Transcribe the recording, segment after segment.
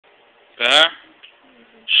Huh?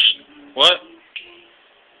 Shh. What?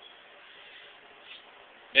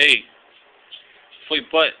 Hey. Foi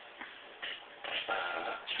butt.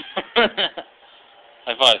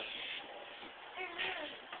 High five.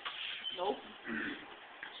 Nope.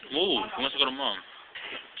 Move. He wants to go to mom.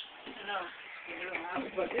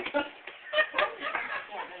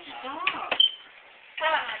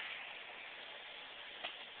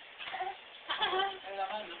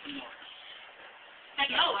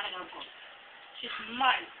 She's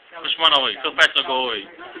mine. Push one away. Go back to go away.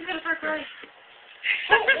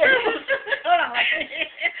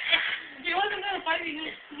 You wasn't gonna fight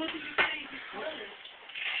me. What did you say?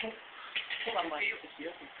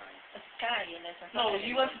 No,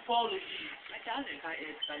 you went to Polish.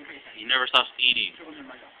 He never stops eating.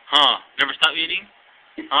 Huh? Never stop eating?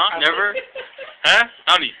 Huh? Never? Huh?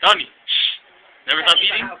 Tauni. Shh. Never stop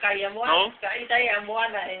eating? No?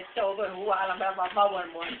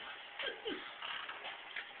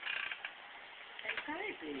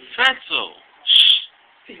 Fatso.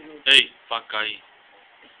 Shh. Hey, pakai.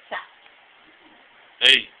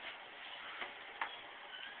 Hey.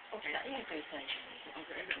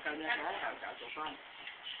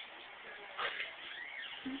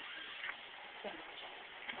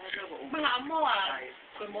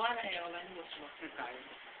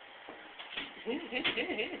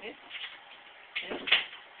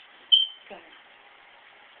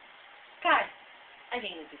 Kai, I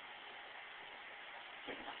think it is.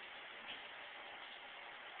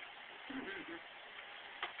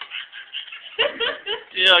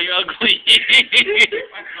 Yeah, you're ugly.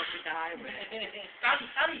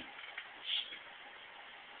 Daddy.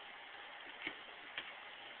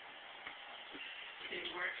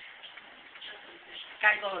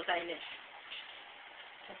 Kai go say this.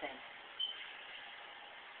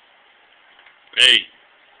 Hey.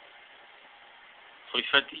 Foi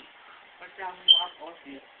fatty.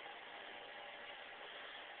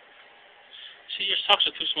 See, your socks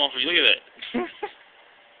are too small for you. Look at that.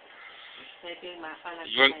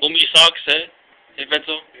 Your Umi socks, eh? Hey,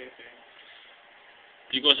 Fatso?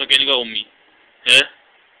 You go so can you go Umi? Yeah?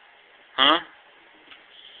 Huh?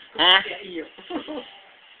 Huh?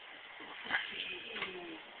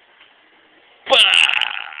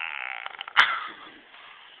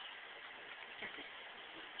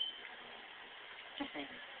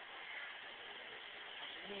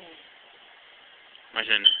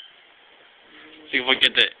 Imagine. See if we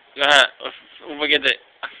get it. Go ahead. If we get it.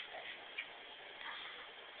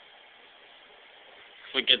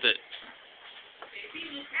 If we get it.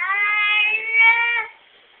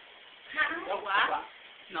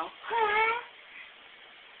 No.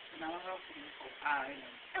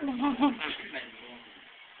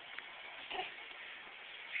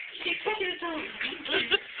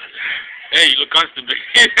 Hey, you look constipated.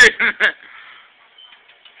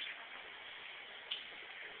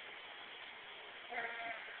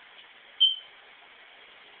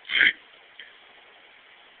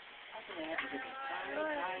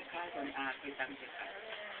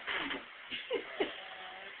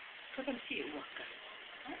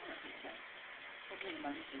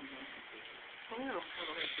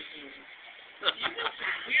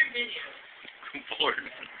 Weird video. I'm bored.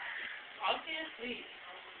 Obviously.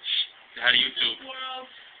 How do YouTube? World.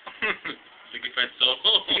 Look at Fatso.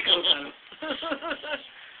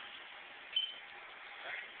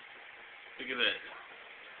 Look at that.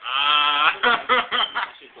 Ah.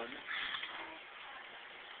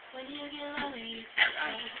 When you get lonely.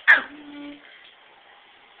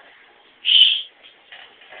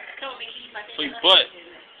 Sweet butt.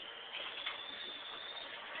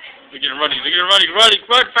 Look at him running.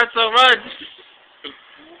 Run, Fatso, run.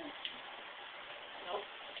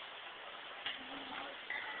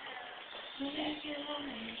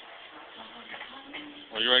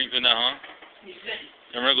 What are you running to now, huh? You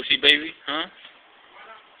wanna go see baby, huh?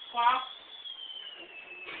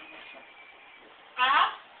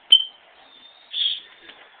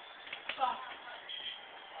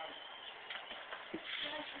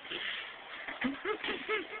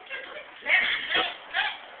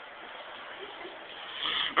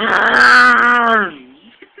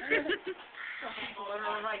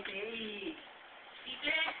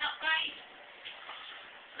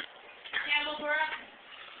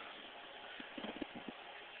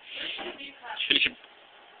 Finish it.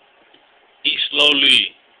 Eat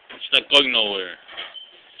slowly. It's not going nowhere.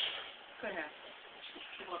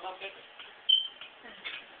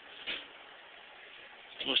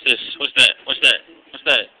 What's this? What's that?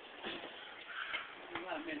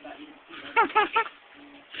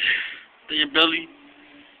 To your belly.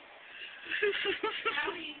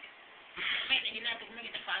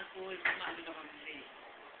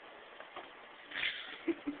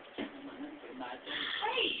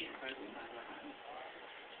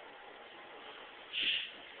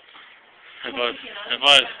 High five. High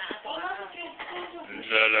five.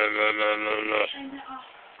 La la la la la la.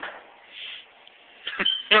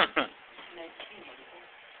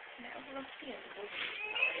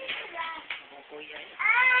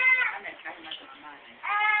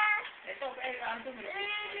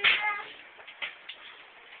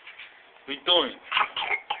 What are you doing?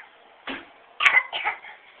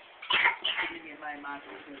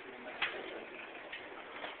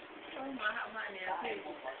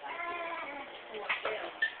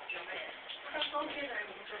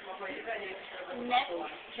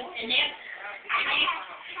 Next.